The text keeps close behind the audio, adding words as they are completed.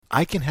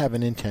I can have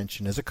an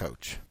intention as a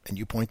coach, and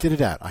you pointed it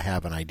out. I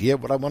have an idea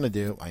of what I want to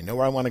do. I know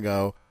where I want to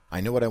go.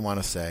 I know what I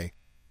want to say.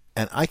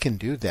 And I can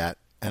do that,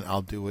 and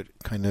I'll do it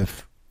kind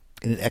of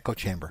in an echo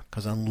chamber.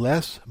 Because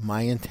unless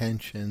my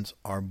intentions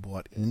are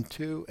bought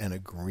into and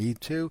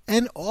agreed to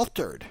and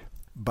altered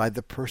by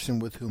the person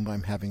with whom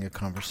I'm having a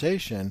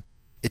conversation,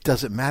 it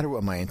doesn't matter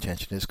what my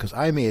intention is, because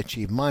I may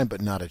achieve mine but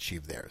not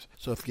achieve theirs.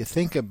 So if you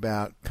think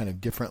about kind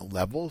of different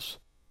levels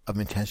of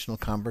intentional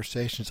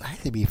conversations, I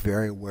have to be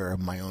very aware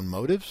of my own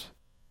motives.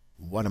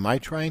 What am I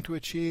trying to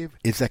achieve?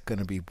 Is that going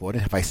to be bought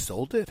in? Have I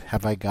sold it?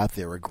 Have I got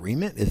their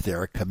agreement? Is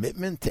there a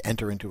commitment to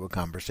enter into a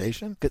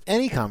conversation? Because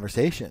any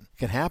conversation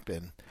can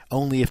happen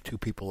only if two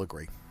people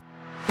agree.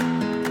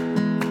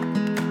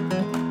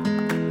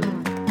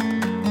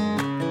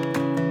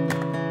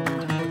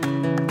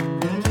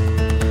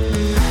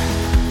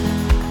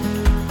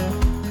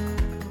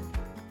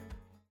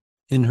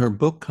 In her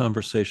book,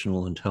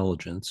 Conversational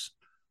Intelligence,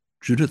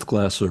 Judith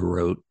Glaser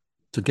wrote,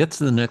 "To get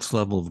to the next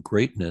level of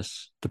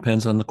greatness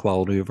depends on the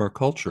quality of our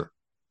culture,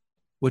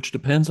 which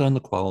depends on the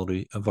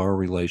quality of our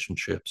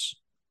relationships,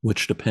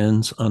 which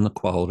depends on the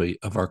quality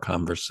of our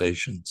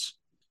conversations.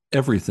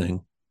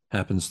 Everything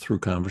happens through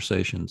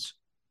conversations."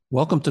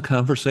 Welcome to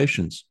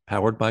Conversations,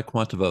 powered by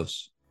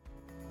Quantuvos.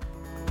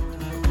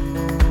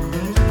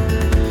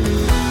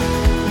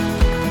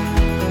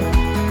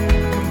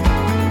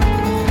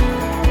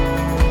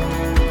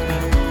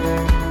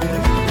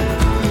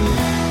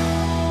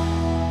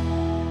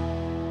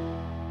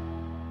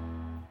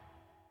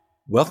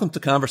 Welcome to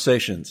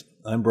Conversations.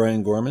 I'm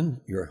Brian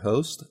Gorman, your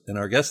host, and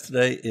our guest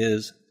today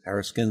is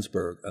Harris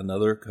Ginsberg,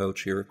 another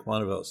coach here at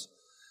Quantuvos.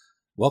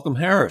 Welcome,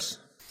 Harris.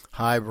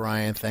 Hi,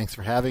 Brian. Thanks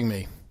for having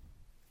me.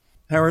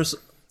 Harris,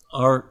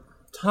 our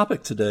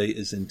topic today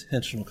is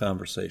intentional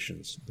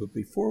conversations. But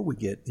before we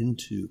get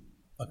into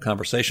a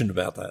conversation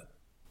about that,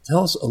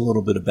 tell us a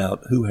little bit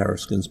about who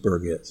Harris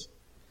Ginsberg is.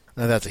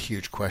 Now, that's a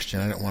huge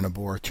question. I don't want to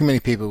bore too many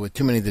people with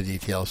too many of the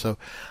details. So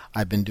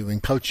I've been doing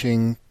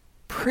coaching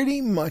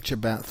pretty much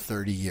about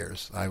 30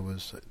 years. I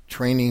was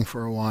training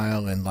for a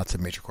while in lots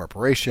of major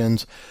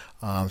corporations,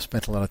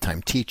 spent a lot of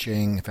time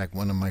teaching. In fact,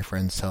 one of my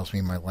friends tells me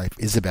my life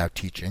is about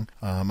teaching.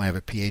 I have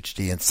a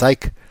PhD in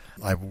psych.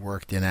 I've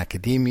worked in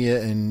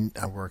academia, and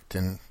I worked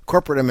in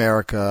corporate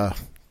America,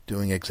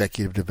 doing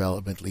executive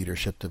development,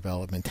 leadership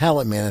development,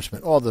 talent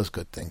management, all those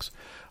good things.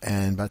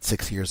 And about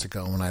 6 years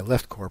ago, when I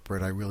left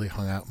corporate, I really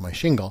hung out my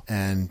shingle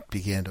and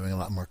began doing a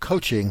lot more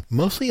coaching,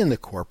 mostly in the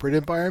corporate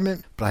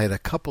environment. But I had a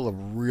couple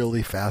of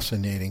really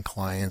fascinating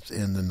clients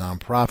in the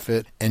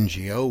nonprofit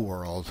NGO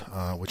world,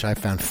 which I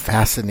found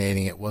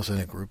fascinating. It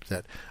wasn't a group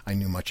that I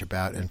knew much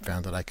about, and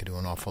found that I could do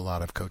an awful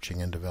lot of coaching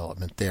and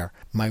development there.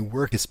 My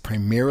work is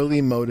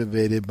primarily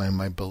motivated by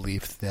my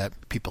belief that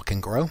people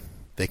can grow,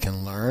 they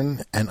can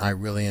learn, and I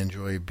really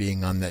enjoy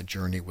being on that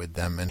journey with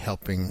them and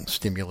helping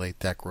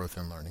stimulate that growth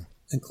and learning.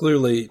 And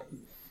clearly,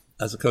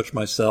 as a coach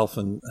myself,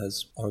 and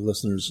as our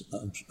listeners,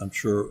 I'm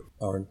sure,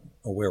 are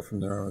aware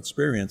from their own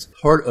experience,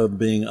 part of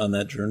being on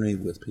that journey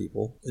with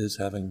people is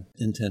having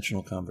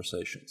intentional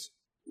conversations.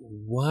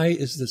 Why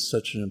is this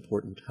such an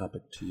important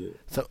topic to you?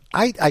 So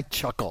I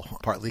chuckle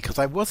partly because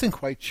I wasn't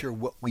quite sure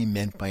what we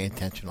meant by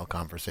intentional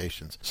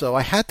conversations. So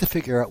I had to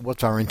figure out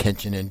what's our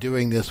intention in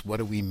doing this. What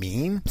do we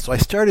mean? So I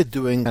started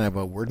doing kind of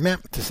a word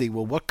map to see,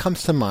 well, what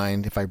comes to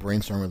mind if I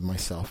brainstorm with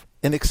myself.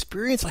 An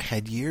experience I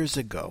had years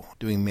ago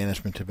doing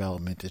management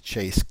development at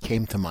Chase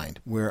came to mind,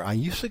 where I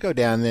used to go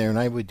down there and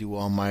I would do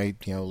all my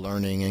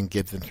learning and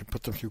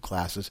put them through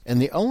classes.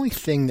 And the only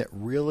thing that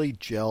really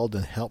gelled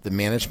and helped the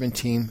management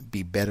team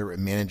be better at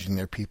managing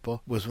their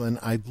people was when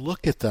I'd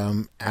look at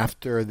them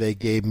after they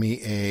gave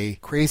me a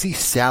crazy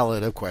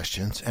salad of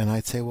questions, and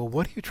I'd say, well,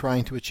 what are you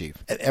trying to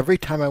achieve? And every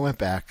time I went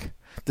back,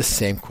 the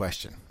same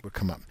question would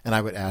come up, and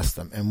I would ask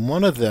them. And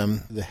one of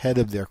them, the head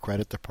of their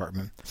credit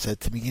department, said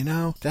to me,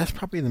 that's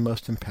probably the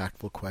most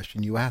impactful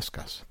question you ask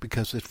us,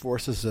 because it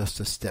forces us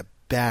to step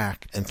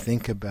back and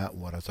think about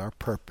what is our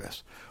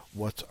purpose,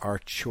 what's our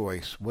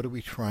choice, what are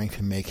we trying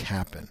to make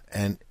happen.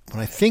 And when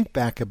I think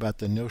back about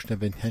the notion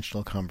of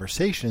intentional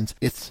conversations,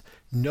 it's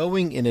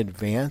knowing in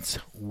advance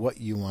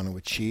what you want to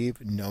achieve,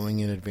 knowing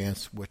in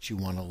advance what you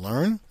want to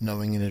learn,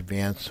 knowing in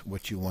advance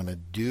what you want to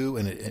do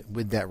and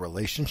with that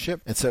relationship.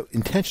 And so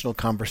intentional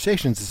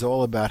conversations is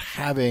all about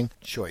having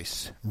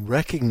choice,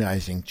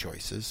 recognizing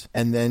choices,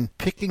 and then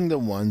picking the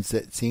ones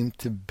that seem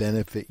to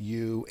benefit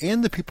you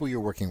and the people you're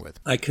working with.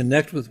 I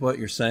connect with what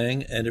you're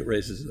saying, and it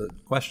raises a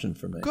question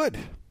for me. Good.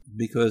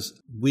 Because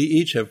we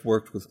each have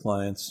worked with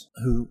clients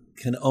who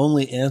can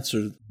only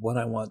answer what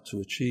I want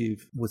to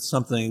achieve with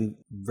something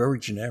very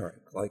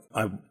generic, like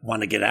I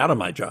want to get out of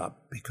my job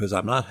because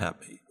I'm not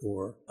happy,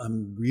 or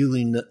I'm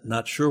really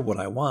not sure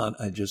what I want.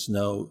 I just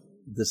know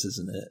this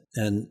isn't it.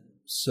 And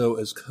so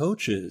as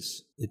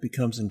coaches, it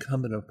becomes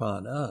incumbent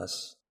upon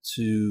us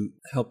to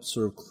help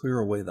sort of clear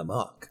away the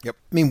muck. Yep.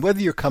 I mean,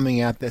 whether you're coming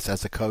at this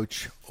as a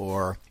coach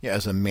or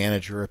as a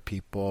manager of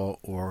people,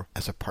 or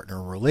as a partner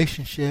in a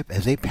relationship,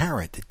 as a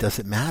parent. It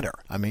doesn't matter.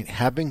 I mean,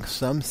 having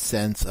some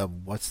sense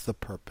of what's the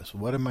purpose?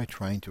 What am I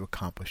trying to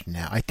accomplish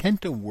now? I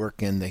tend to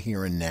work in the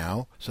here and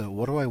now. So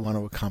what do I want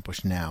to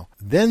accomplish now?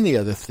 Then the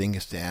other thing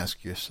is to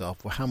ask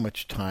yourself, well, how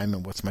much time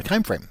and what's my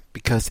time frame?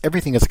 Because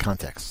everything is a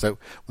context. So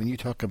when you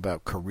talk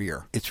about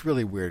career, it's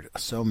really weird.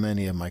 So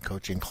many of my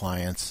coaching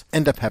clients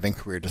end up having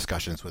career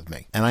discussions with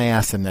me. And I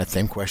ask them that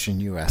same question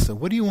you asked. So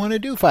what do you want to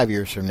do 5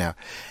 years from now?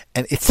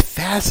 And it's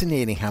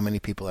fascinating how many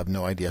people have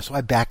no idea. So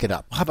I back it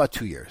up. How about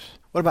 2 years?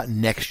 What about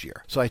next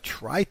year? So I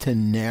try to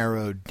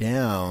narrow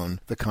down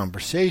the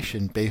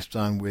conversation based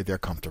on where they're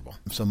comfortable.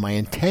 So my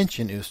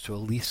intention is to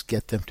at least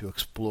get them to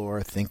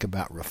explore, think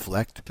about,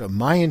 reflect. So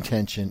my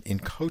intention in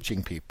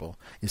coaching people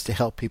is to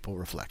help people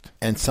reflect.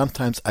 And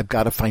sometimes I've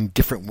got to find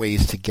different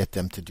ways to get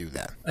them to do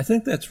that. I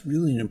think that's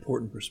really an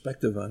important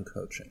perspective on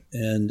coaching.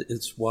 And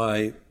it's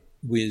why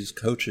we as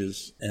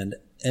coaches and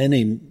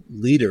any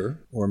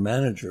leader or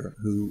manager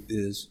who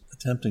is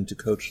attempting to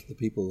coach the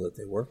people that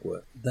they work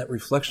with, that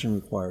reflection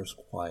requires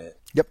quiet.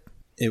 Yep.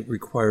 It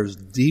requires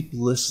deep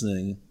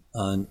listening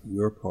on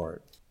your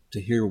part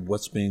to hear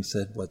what's being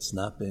said, what's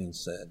not being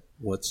said,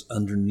 what's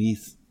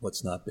underneath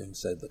what's not being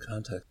said, the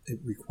context. It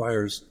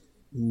requires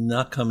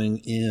not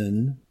coming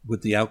in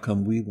with the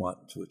outcome we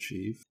want to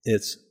achieve.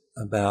 It's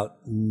about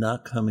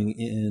not coming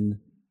in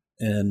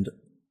and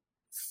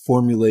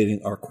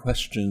formulating our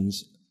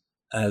questions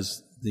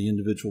as the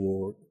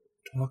individual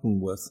we're talking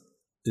with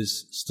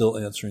is still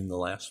answering the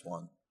last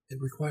one. It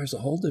requires a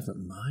whole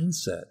different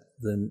mindset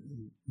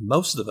than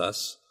most of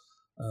us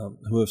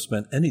who have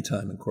spent any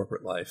time in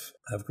corporate life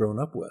have grown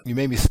up with. You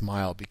made me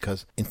smile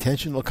because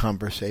intentional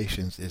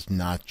conversations is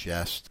not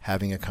just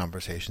having a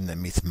conversation that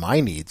meets my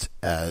needs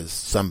as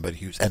somebody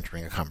who's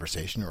entering a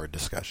conversation or a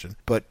discussion,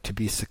 but to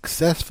be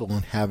successful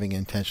in having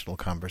intentional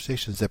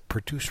conversations that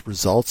produce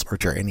results or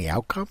to any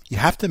outcome, you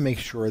have to make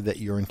sure that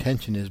your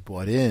intention is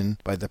brought in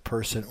by the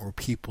person or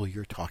people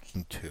you're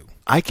talking to.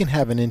 I can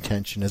have an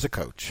intention as a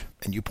coach,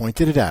 and you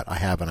pointed it out. I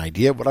have an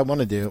idea of what I want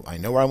to do. I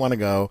know where I want to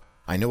go.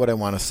 I know what I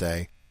want to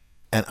say.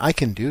 And I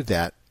can do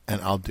that,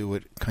 and I'll do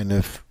it kind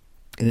of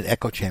in an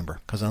echo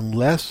chamber. Because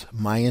unless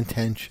my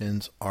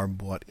intentions are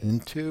bought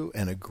into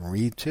and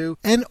agreed to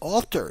and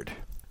altered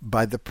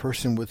by the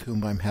person with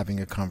whom I'm having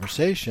a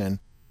conversation,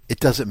 it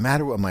doesn't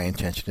matter what my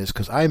intention is,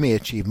 because I may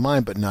achieve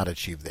mine but not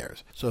achieve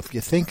theirs. So if you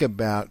think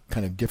about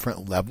kind of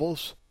different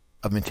levels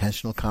of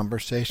intentional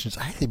conversations,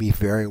 I have to be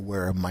very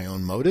aware of my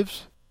own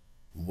motives.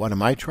 What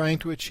am I trying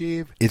to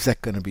achieve? Is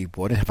that going to be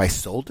bought in? Have I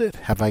sold it?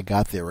 Have I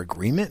got their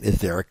agreement? Is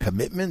there a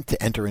commitment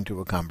to enter into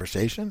a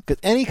conversation? Because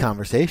any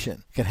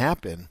conversation can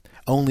happen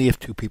only if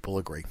two people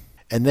agree.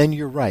 And then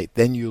you're right.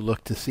 Then you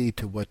look to see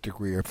to what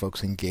degree are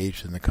folks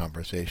engaged in the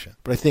conversation.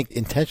 But I think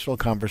intentional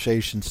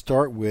conversations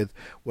start with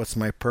what's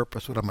my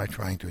purpose? What am I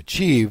trying to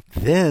achieve?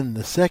 Then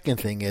the second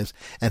thing is,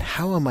 and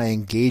how am I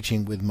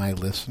engaging with my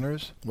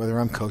listeners? Whether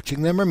I'm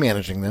coaching them or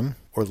managing them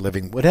or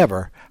living,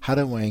 whatever, how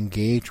do I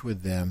engage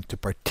with them to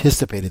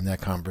participate in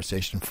that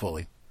conversation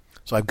fully?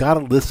 So I've got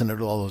to listen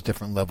at all those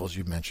different levels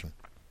you mentioned.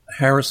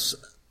 Harris,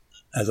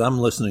 as I'm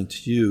listening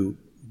to you,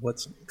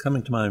 what's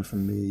coming to mind for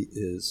me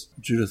is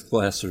Judith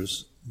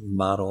Glasser's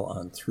model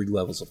on 3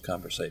 levels of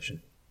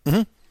conversation.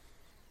 Mm-hmm.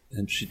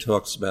 And she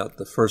talks about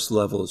the first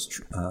level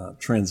is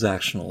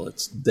transactional.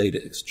 It's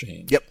data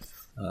exchange. Yep.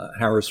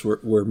 Harris,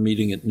 we're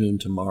meeting at noon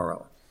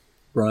tomorrow.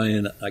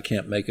 Brian, I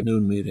can't make a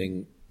noon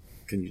meeting.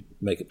 Can you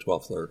make it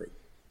 12:30?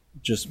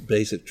 Just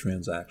basic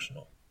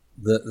transactional.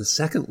 The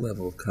second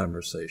level of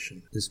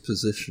conversation is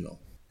positional.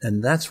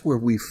 And that's where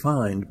we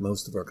find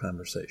most of our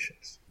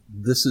conversations.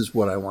 This is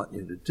what I want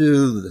you to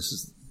do. This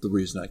is the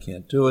reason I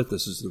can't do it.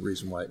 This is the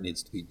reason why it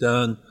needs to be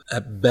done.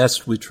 At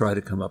best, we try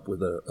to come up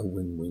with a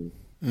win-win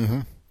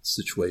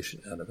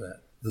situation out of that.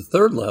 The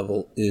third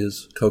level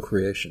is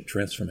co-creation,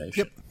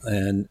 transformation. Yep.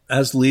 And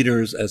as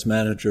leaders, as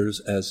managers,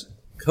 as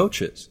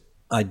coaches,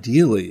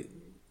 ideally,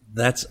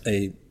 that's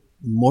a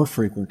more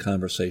frequent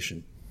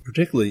conversation,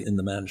 particularly in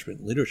the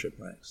management and leadership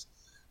ranks,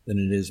 than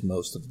it is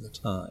most of the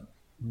time.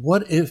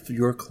 What if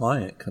your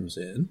client comes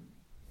in,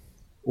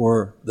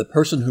 or the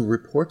person who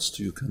reports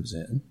to you comes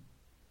in,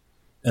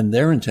 and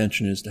their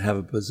intention is to have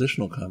a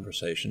positional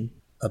conversation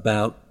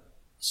about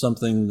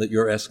something that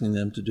you're asking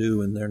them to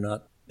do and they're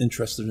not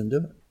interested in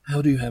doing?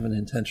 How do you have an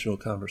intentional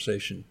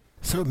conversation?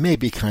 So it may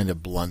be kind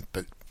of blunt,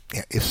 but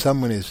if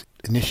someone is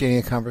initiating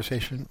a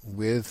conversation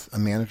with a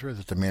manager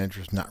that the manager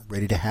is not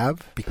ready to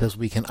have, because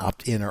we can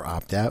opt in or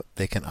opt out,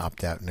 they can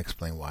opt out and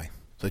explain why.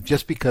 So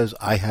just because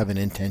I have an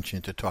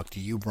intention to talk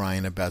to you,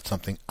 Brian, about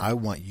something I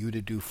want you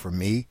to do for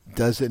me,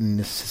 doesn't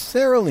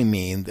necessarily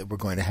mean that we're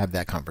going to have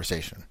that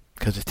conversation,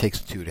 because it takes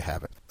two to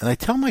have it. And I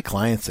tell my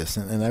clients this,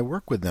 and I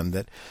work with them,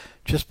 that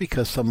just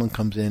because someone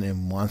comes in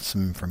and wants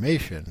some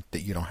information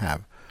that you don't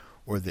have,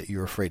 or that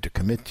you're afraid to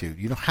commit to,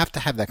 you don't have to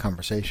have that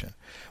conversation.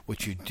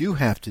 What you do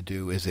have to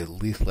do is at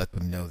least let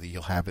them know that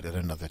you'll have it at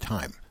another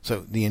time.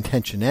 So the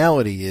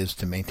intentionality is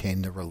to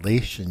maintain the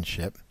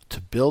relationship, to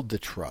build the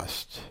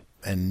trust,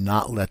 and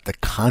not let the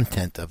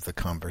content of the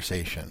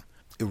conversation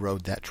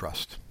erode that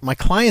trust. My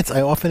clients,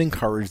 I often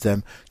encourage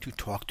them to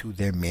talk to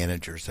their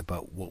managers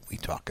about what we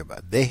talk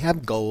about. They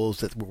have goals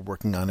that we're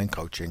working on in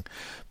coaching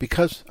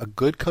because a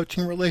good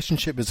coaching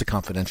relationship is a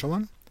confidential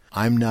one.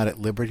 I'm not at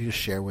liberty to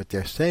share what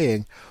they're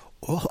saying.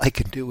 All I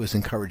can do is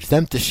encourage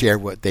them to share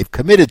what they've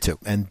committed to.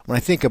 And when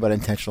I think about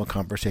intentional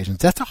conversations,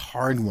 that's a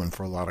hard one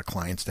for a lot of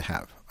clients to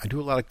have. I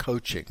do a lot of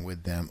coaching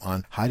with them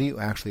on how do you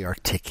actually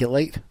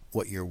articulate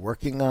what you're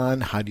working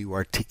on? How do you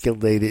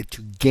articulate it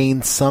to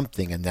gain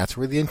something? And that's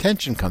where the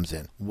intention comes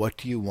in. What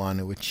do you want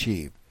to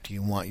achieve? Do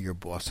you want your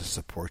boss to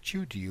support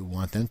you? Do you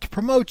want them to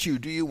promote you?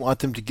 Do you want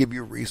them to give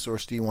you a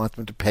resource? Do you want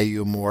them to pay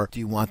you more? Do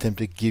you want them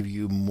to give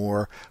you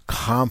more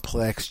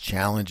complex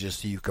challenges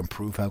so you can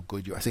prove how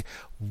good you are? I say,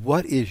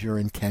 what is your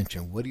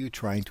intention? What are you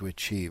trying to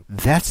achieve?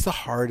 That's the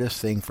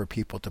hardest thing for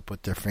people to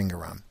put their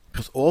finger on,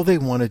 because all they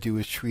want to do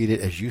is treat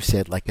it, as you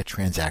said, like a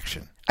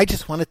transaction. I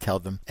just want to tell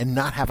them and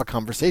not have a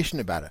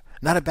conversation about it,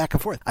 not a back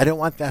and forth. I don't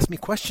want them to ask me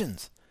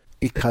questions,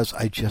 because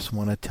I just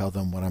want to tell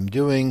them what I'm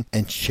doing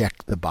and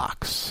check the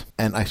box.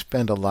 And I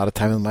spend a lot of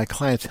time with my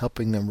clients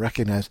helping them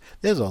recognize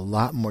there's a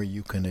lot more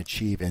you can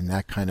achieve in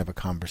that kind of a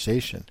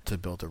conversation to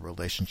build a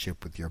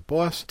relationship with your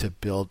boss, to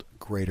build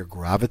greater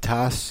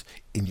gravitas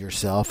in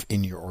yourself,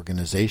 in your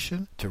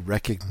organization, to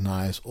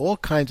recognize all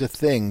kinds of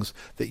things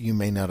that you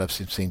may not have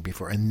seen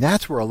before. And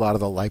that's where a lot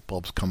of the light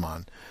bulbs come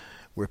on,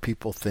 where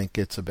people think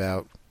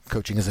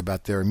coaching is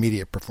about their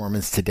immediate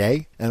performance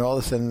today, and all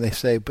of a sudden they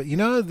say, but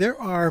there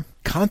are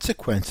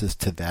consequences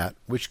to that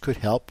which could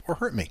help or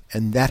hurt me.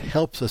 And that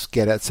helps us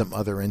get at some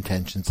other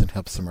intentions and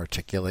helps them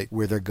articulate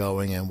where they're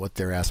going and what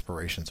their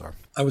aspirations are.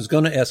 I was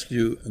going to ask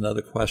you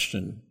another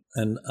question,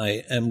 and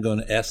I am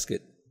going to ask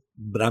it,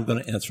 but I'm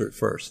going to answer it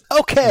first.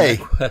 Okay.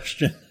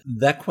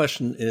 That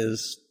question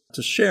is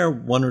to share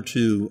one or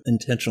two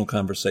intentional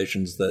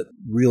conversations that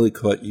really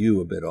caught you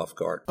a bit off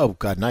guard. Oh,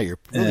 God, now you're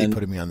really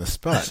putting me on the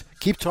spot.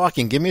 Keep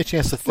talking. Give me a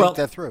chance to think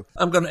that through.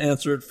 I'm going to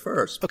answer it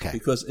first. Okay.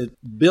 Because it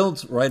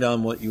builds right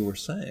on what you were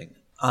saying.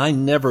 I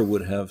never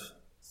would have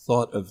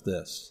thought of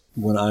this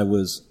when I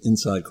was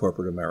inside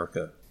corporate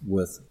America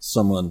with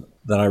someone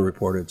that I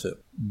reported to.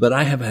 But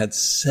I have had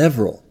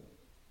several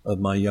of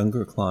my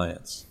younger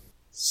clients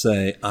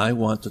say, I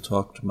want to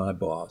talk to my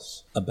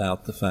boss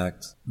about the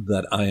fact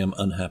that I am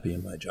unhappy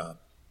in my job.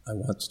 I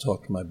want to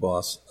talk to my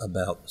boss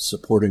about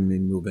supporting me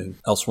moving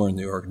elsewhere in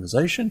the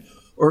organization,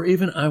 or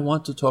even I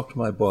want to talk to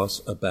my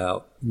boss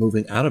about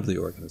moving out of the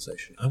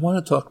organization. I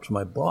want to talk to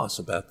my boss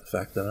about the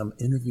fact that I'm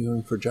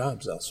interviewing for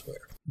jobs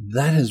elsewhere.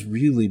 That has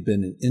really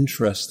been an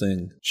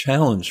interesting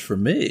challenge for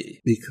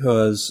me,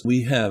 because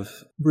we have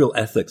real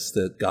ethics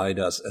that guide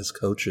us as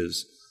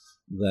coaches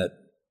that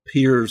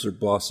peers or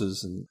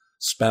bosses and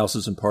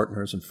spouses and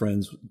partners and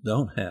friends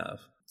don't have.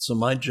 So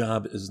my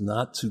job is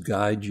not to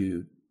guide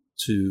you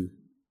to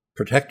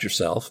protect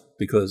yourself,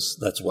 because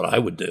that's what I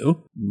would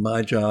do.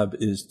 My job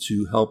is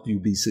to help you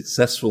be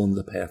successful in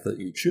the path that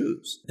you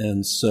choose.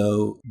 And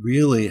so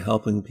really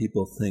helping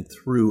people think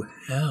through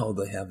how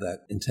they have that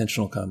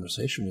intentional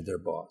conversation with their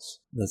boss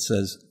that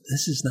says,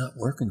 this is not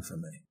working for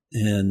me.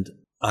 And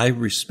I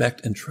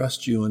respect and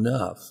trust you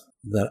enough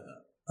that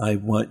I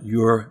want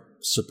your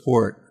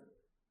support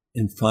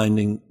in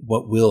finding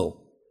what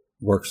will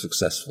work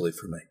successfully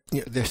for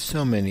me. There's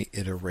so many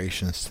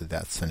iterations to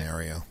that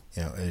scenario.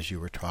 As you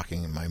were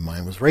talking, my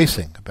mind was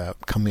racing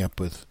about coming up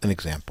with an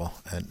example.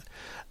 And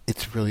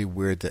it's really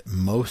weird that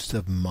most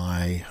of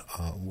my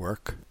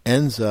work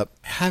ends up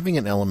having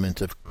an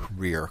element of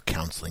career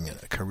counseling and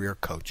career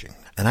coaching.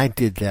 And I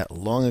did that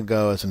long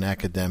ago as an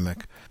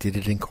academic, did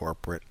it in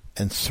corporate.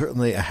 And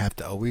certainly I have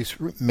to always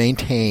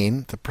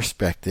maintain the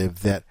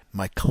perspective that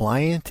my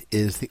client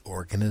is the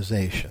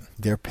organization.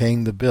 They're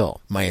paying the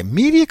bill. My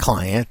immediate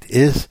client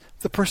is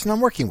the person I'm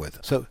working with.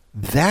 So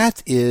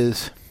that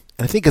is,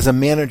 and I think as a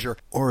manager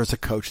or as a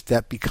coach,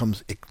 that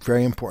becomes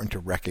very important to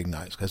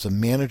recognize. As a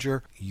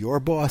manager,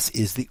 your boss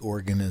is the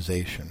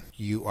organization.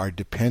 You are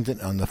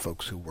dependent on the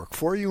folks who work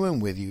for you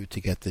and with you to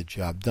get the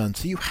job done.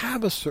 So you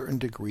have a certain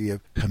degree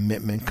of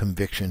commitment,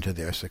 conviction to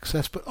their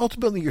success, but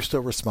ultimately you're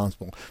still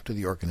responsible to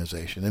the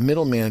organization. And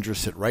middle managers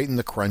sit right in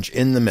the crunch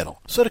in the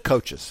middle. So do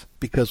coaches,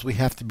 because we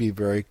have to be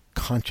very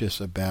conscious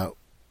about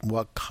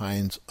what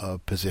kinds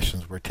of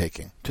positions we're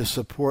taking. To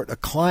support a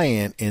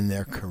client in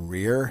their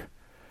career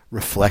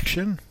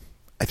reflection,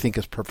 I think,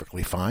 is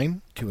perfectly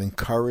fine. To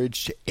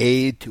encourage, to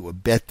aid, to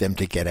abet them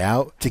to get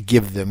out, to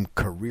give them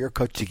career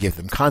coach, to give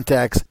them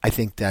contacts, I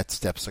think that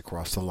steps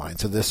across the line.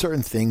 So there's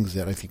certain things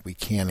that I think we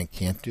can and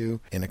can't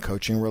do in a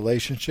coaching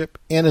relationship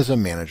and as a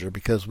manager,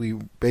 because we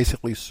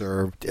basically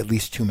serve at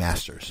least two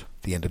masters: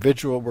 the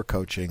individual we're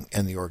coaching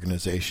and the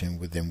organization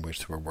within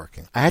which we're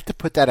working. I had to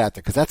put that out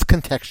there because that's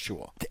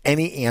contextual to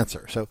any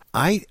answer. So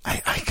I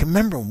can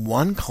remember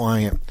one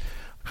client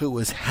who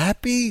was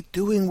happy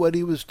doing what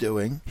he was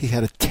doing. He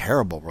had a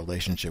terrible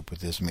relationship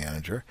with his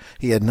manager.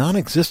 He had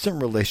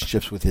non-existent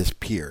relationships with his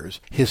peers.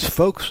 His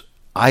folks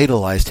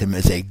idolized him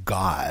as a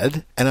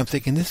god. And I'm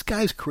thinking, this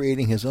guy's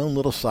creating his own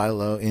little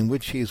silo in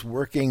which he's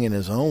working in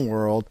his own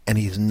world, and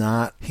he's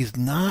not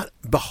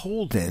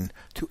beholden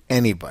to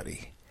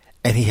anybody.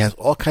 And he has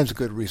all kinds of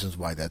good reasons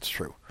why that's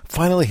true.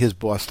 Finally, his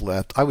boss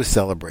left. I was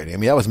celebrating. I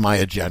mean, that was my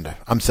agenda.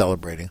 I'm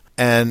celebrating.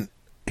 And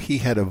he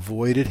had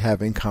avoided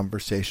having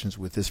conversations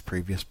with his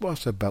previous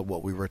boss about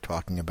what we were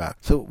talking about.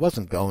 So it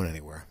wasn't going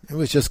anywhere. It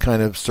was just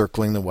kind of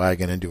circling the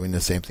wagon and doing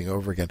the same thing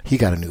over again. He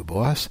got a new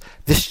boss.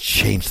 This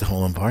changed the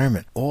whole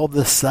environment. All of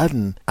a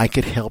sudden, I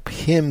could help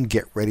him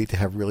get ready to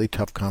have really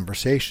tough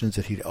conversations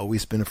that he'd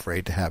always been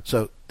afraid to have.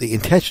 So the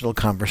intentional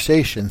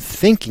conversation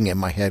thinking in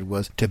my head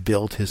was to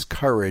build his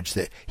courage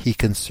that he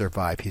can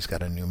survive. He's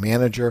got a new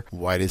manager.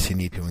 Why does he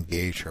need to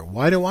engage her?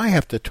 Why do I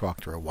have to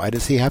talk to her? Why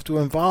does he have to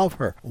involve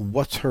her?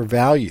 What's her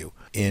value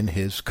in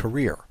his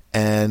career?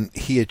 And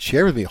he had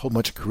shared with me a whole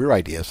bunch of career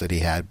ideas that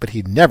he had, but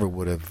he never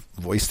would have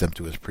voiced them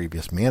to his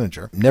previous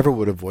manager, never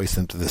would have voiced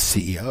them to the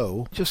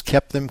CEO, just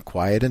kept them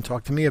quiet and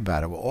talked to me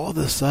about it. Well, all of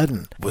a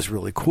sudden, what was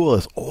really cool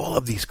is all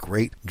of these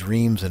great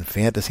dreams and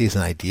fantasies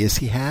and ideas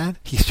he had,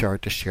 he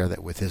started to share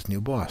that with his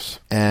new boss.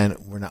 And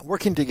we're not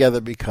working together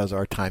because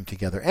our time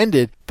together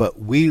ended, but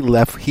we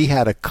left, he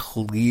had a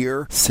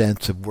clear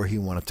sense of where he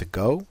wanted to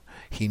go.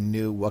 He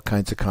knew what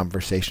kinds of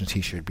conversations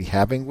he should be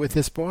having with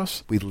his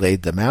boss. We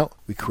laid them out.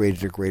 We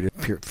created a greater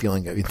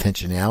feeling of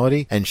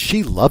intentionality. And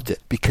she loved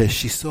it because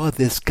she saw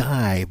this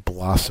guy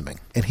blossoming.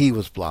 And he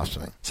was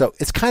blossoming. So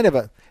it's kind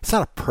of it's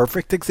not a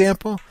perfect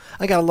example.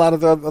 I got a lot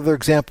of other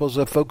examples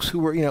of folks who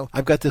were,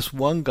 I've got this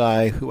one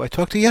guy who I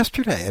talked to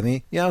yesterday. I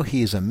mean,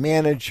 he's a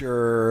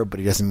manager, but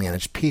he doesn't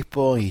manage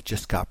people. He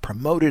just got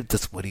promoted.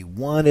 That's what he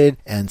wanted.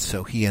 And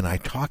so he and I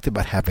talked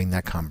about having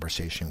that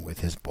conversation with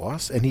his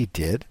boss, and he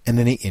did. And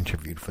then he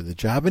interviewed for the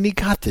job, and he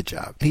got the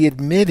job. He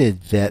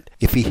admitted that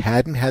if he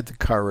hadn't had the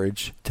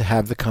courage to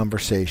have the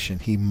conversation,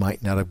 he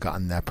might not have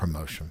gotten that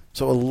promotion.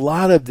 So a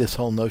lot of this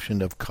whole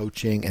notion of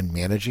coaching and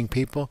managing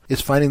people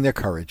is finding their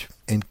courage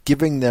and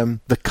giving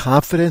them the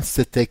confidence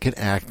that they can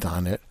act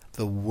on it,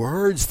 the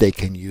words they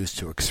can use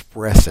to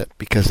express it,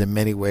 because in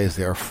many ways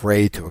they're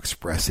afraid to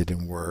express it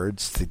in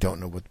words. They don't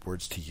know what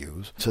words to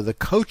use. So the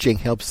coaching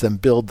helps them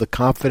build the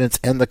confidence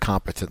and the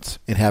competence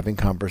in having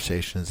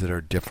conversations that are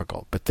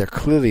difficult, but they're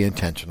clearly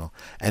intentional.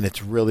 And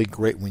it's really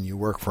great when you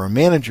work for a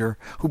manager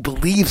who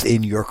believes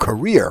in your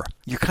career.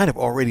 You're kind of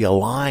already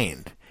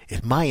aligned.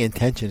 If my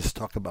intention is to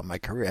talk about my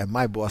career and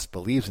my boss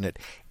believes in it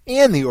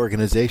and the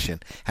organization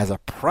has a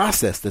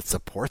process that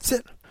supports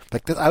it,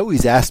 like I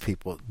always ask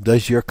people,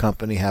 does your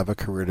company have a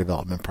career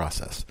development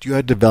process? Do you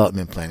have a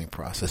development planning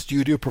process? Do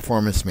you do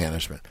performance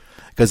management?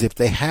 Because if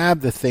they have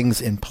the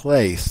things in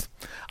place,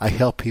 I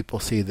help people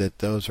see that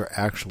those are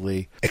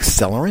actually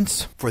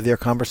accelerants for their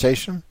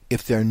conversation.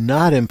 If they're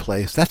not in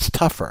place, that's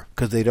tougher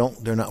because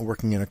they're not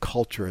working in a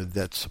culture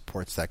that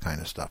supports that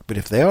kind of stuff. But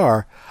if they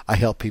are, I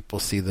help people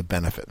see the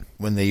benefit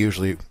when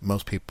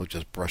most people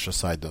just brush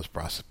aside those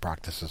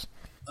practices.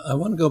 I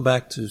want to go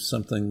back to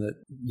something that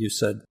you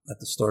said at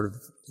the start of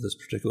this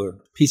particular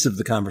piece of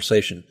the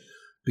conversation,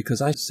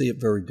 because I see it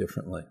very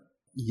differently.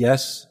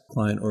 Yes,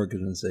 client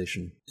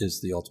organization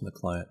is the ultimate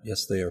client.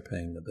 Yes, they are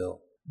paying the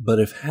bill. But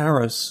if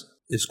Harris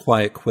is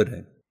quiet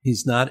quitting,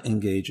 he's not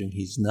engaging,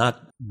 he's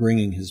not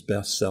bringing his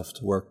best self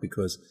to work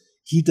because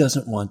he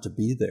doesn't want to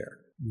be there.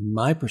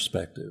 My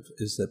perspective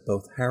is that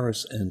both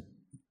Harris and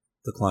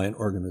the client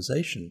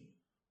organization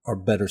are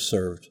better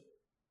served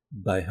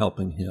by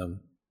helping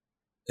him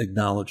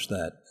acknowledge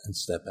that and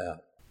step out.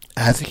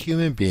 As a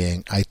human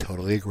being, I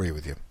totally agree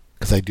with you.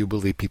 Because I do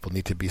believe people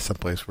need to be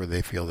someplace where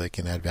they feel they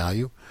can add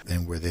value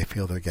and where they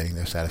feel they're getting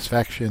their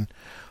satisfaction,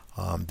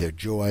 their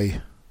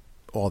joy,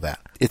 all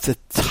that. It's a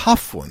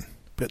tough one,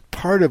 but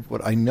part of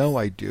what I know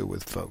I do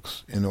with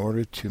folks in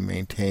order to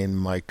maintain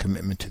my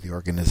commitment to the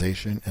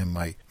organization and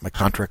my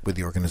contract with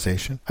the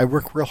organization, I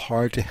work real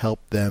hard to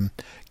help them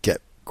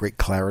get great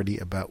clarity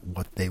about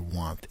what they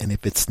want. And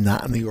if it's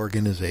not in the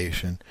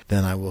organization,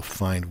 then I will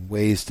find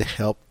ways to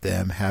help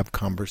them have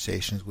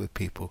conversations with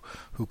people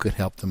who can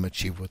help them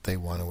achieve what they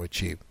want to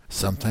achieve.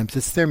 Sometimes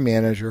it's their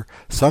manager.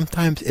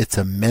 Sometimes it's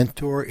a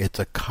mentor. It's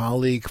a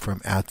colleague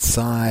from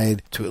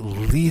outside to at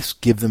least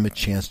give them a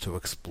chance to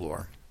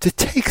explore. To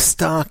take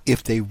stock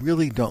if they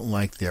really don't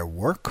like their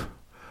work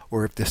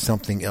or if there's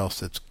something else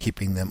that's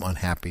keeping them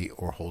unhappy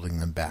or holding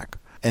them back.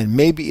 And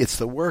maybe it's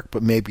the work,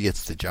 but maybe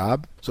it's the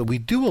job. So we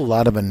do a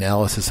lot of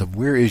analysis of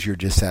where is your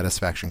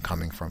dissatisfaction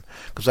coming from.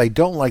 Because I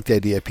don't like the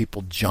idea of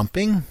people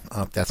jumping.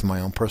 That's my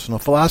own personal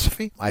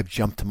philosophy. I've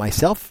jumped to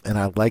myself, and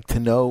I like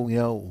to know,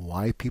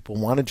 why people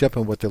want to jump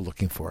and what they're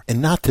looking for. And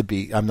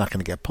I'm not going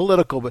to get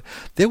political, but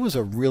there was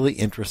a really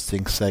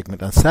interesting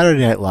segment on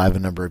Saturday Night Live a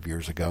number of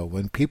years ago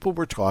when people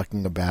were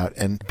talking about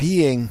and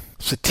being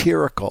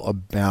satirical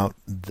about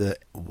the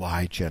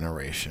Y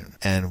generation.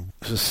 And it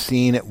was a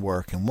scene at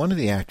work, and one of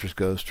the actors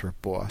goes to her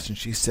boss, and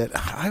she said,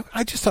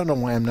 I just don't know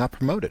why I'm not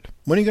promoted.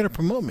 When are you going to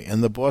promote me?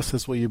 And the boss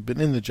says, well, you've been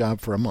in the job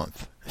for a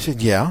month. I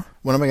said, yeah.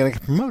 When am I going to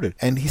get promoted?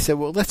 And he said,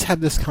 well, let's have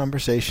this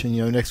conversation,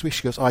 next week.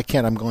 She goes, oh, I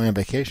can't. I'm going on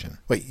vacation.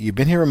 Wait, you've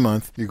been here a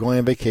month. You're going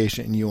on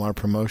vacation and you want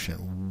a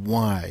promotion.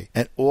 Why?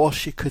 And all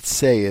she could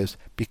say is,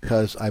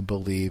 because I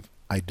believe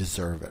I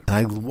deserve it. And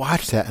I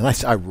watched that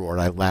and I roared.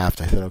 I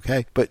laughed. I said,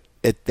 okay. But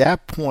at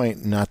that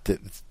point, not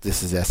that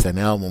this is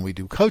SNL when we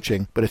do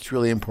coaching, but it's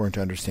really important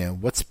to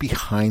understand what's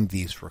behind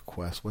these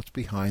requests, what's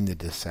behind the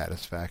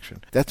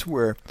dissatisfaction. That's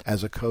where,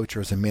 as a coach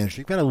or as a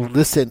manager, you've got to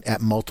listen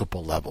at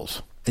multiple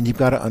levels. And you've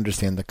got to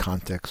understand the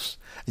context,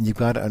 and you've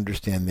got to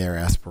understand their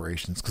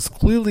aspirations, because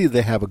clearly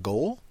they have a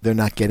goal. They're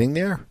not getting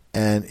there.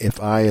 And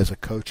if I, as a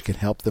coach, can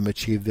help them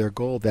achieve their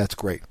goal, that's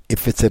great.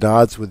 If it's at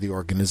odds with the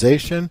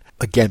organization,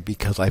 again,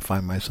 because I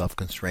find myself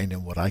constrained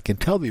in what I can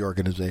tell the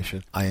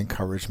organization, I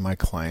encourage my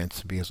clients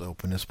to be as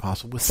open as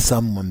possible with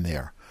someone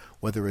there,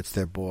 whether it's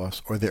their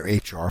boss or their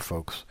HR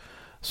folks,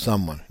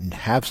 someone, and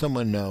have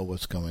someone know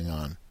what's going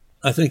on.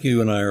 I think you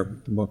and I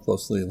are more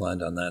closely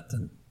aligned on that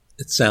than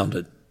it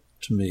sounded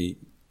to me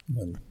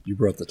when you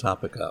brought the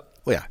topic up.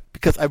 Well, yeah,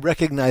 because I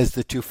recognize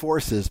the two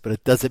forces, but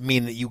it doesn't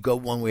mean that you go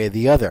one way or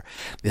the other.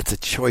 It's a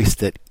choice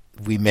that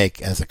we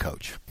make as a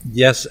coach.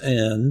 Yes,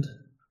 and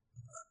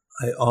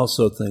I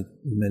also think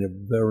you made a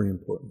very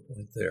important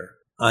point there.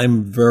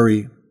 I'm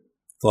very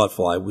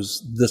thoughtful. I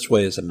was this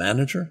way as a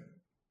manager,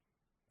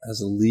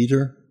 as a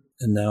leader,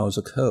 and now as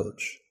a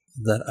coach,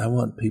 that I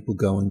want people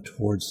going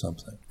towards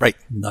something, right,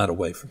 not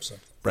away from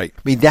something. Right.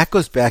 I mean, that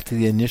goes back to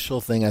the initial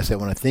thing I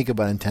said when I think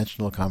about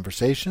intentional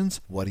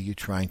conversations. What are you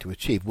trying to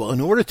achieve? Well, in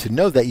order to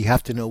know that, you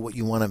have to know what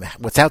you want to,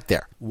 what's out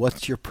there.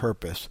 What's your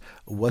purpose?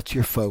 What's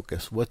your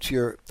focus? What's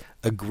your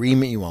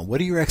agreement you want?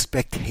 What are your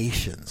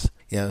expectations?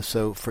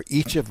 So for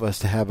each of us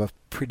to have a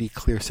pretty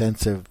clear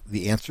sense of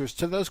the answers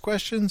to those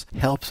questions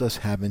helps us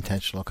have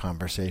intentional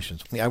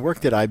conversations. I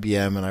worked at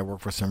IBM and I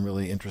worked for some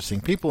really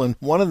interesting people, and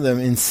one of them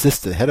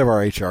insisted, head of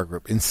our HR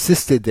group,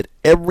 insisted that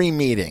every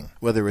meeting,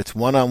 whether it's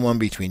one-on-one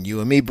between you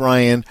and me,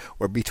 Brian,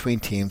 or between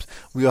teams,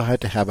 we all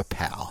had to have a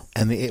pal.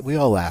 And we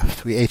all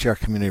laughed. The HR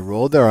community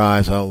rolled their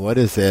eyes. Oh, what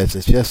is this?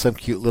 It's just some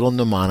cute little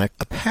mnemonic.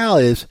 A pal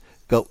is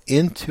go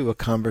into a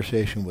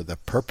conversation with a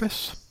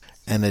purpose,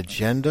 an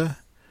agenda,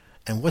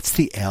 and what's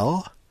the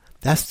L?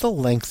 That's the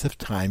length of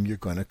time you're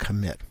going to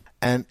commit.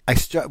 And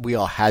we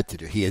all had to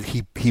do. He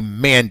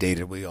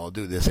mandated we all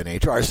do this in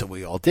HR, so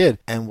we all did.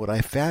 And what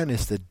I found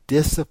is the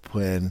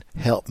discipline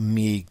helped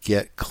me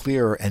get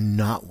clearer and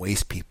not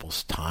waste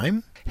people's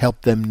time,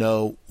 help them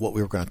know what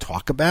we were going to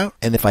talk about.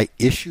 And if I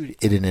issued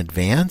it in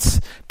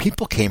advance,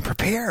 people came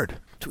prepared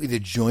to either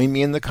join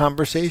me in the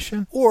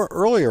conversation, or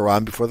earlier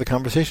on before the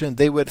conversation,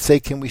 they would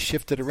say, can we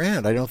shift it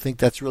around? I don't think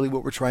that's really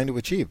what we're trying to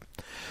achieve.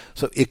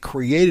 So it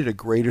created a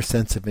greater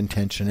sense of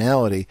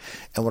intentionality.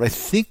 And what I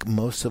think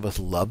most of us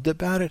loved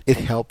about it, it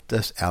helped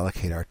us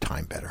allocate our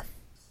time better.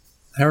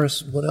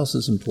 Harris, what else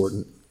is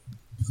important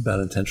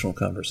about intentional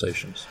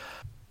conversations?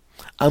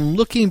 I'm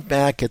looking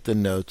back at the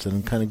notes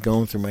and kind of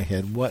going through my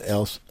head, what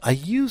else? I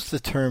use the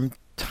term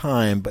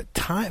time, but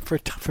time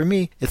for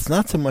me, it's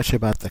not so much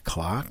about the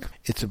clock.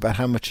 It's about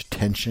how much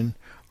attention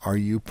are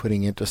you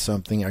putting into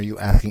something? Are you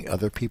asking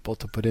other people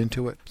to put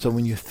into it? So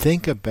when you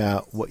think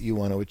about what you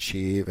want to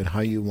achieve and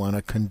how you want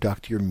to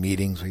conduct your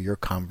meetings or your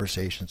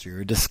conversations or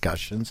your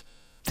discussions,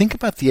 think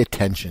about the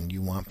attention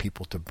you want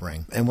people to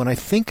bring. And when I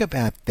think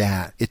about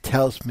that, it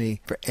tells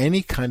me for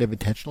any kind of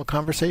intentional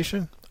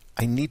conversation,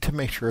 I need to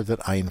make sure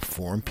that I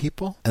inform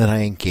people and that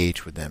I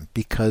engage with them,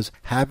 because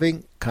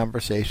having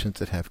conversations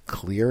that have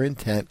clear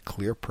intent,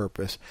 clear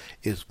purpose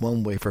is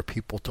one way for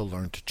people to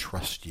learn to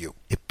trust you.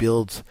 It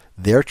builds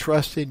their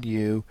trust in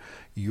you.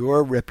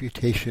 Your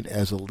reputation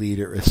as a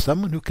leader is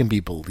someone who can be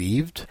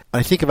believed.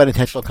 When I think about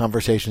intentional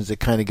conversations, it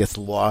kind of gets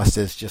lost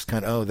as just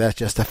kind of, oh, that's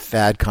just a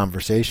fad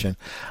conversation.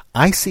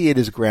 I see it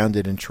as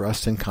grounded in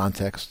trust and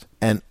context,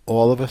 and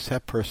all of us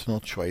have personal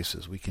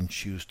choices. We can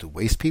choose to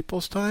waste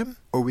people's time,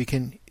 or we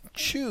can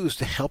choose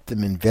to help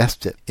them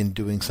invest it in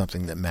doing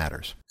something that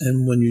matters.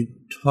 And when you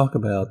talk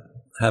about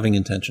having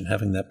intention,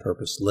 having that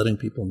purpose, letting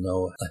people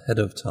know ahead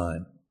of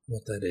time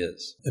what that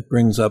is, it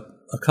brings up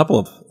a couple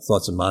of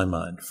thoughts in my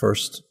mind.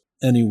 First,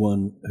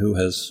 anyone who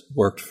has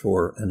worked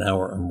for an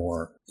hour or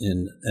more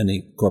in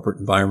any corporate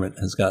environment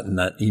has gotten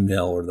that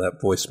email or that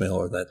voicemail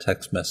or that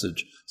text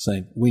message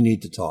saying, we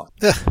need to talk,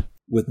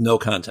 with no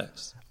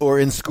context. Or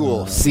in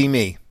school, see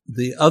me.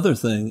 The other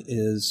thing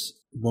is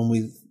when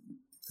we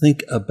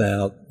think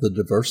about the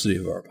diversity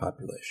of our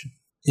population,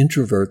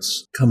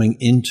 introverts coming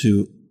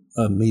into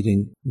a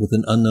meeting with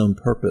an unknown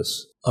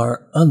purpose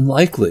are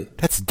unlikely.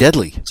 That's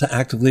deadly. To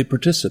actively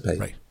participate.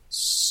 Right.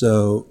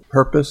 So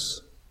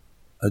purpose,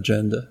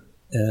 agenda,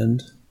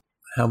 and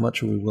how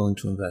much are we willing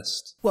to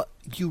invest? Well,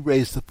 you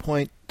raise the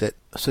point that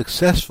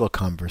successful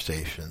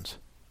conversations,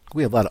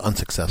 we have a lot of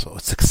unsuccessful.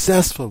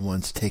 Successful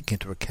ones take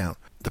into account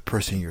the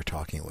person you're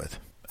talking with.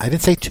 I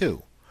didn't say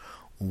to.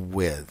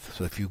 With.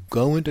 So if you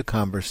go into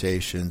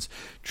conversations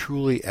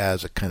truly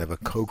as a kind of a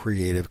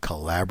co-creative,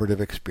 collaborative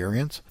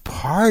experience,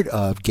 part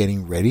of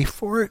getting ready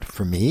for it,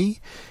 for me,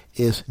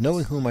 is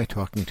knowing who am I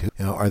talking to.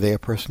 Are they a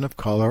person of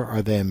color?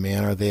 Are they a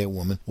man? Are they a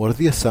woman? What are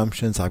the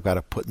assumptions I've got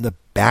to put in the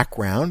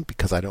background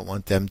because I don't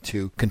want them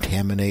to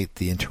contaminate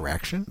the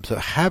interaction? So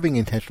having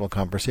intentional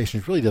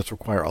conversations really does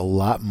require a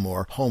lot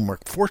more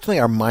homework. Fortunately,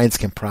 our minds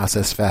can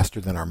process faster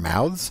than our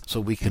mouths, so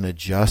we can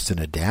adjust and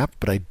adapt.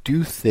 But I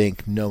do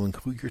think knowing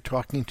who you're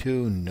talking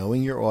to,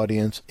 knowing your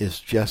audience is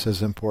just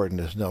as important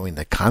as knowing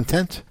the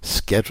content,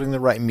 scheduling the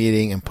right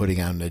meeting, and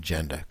putting out an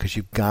agenda, because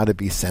you've got to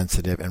be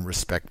sensitive and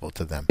respectful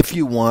to them if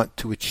you want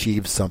to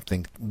achieve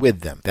something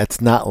with them.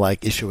 That's not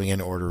like issuing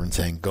an order and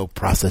saying, go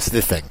process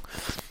this thing.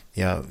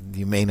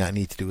 You may not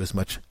need to do as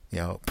much,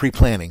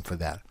 pre-planning for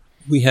that.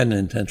 We had an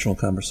intentional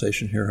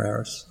conversation here,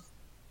 Harris,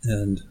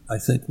 and I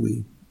think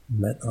we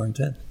met our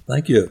intent.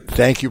 Thank you.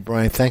 Thank you,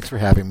 Brian. Thanks for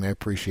having me. I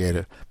appreciate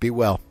it. Be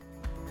well.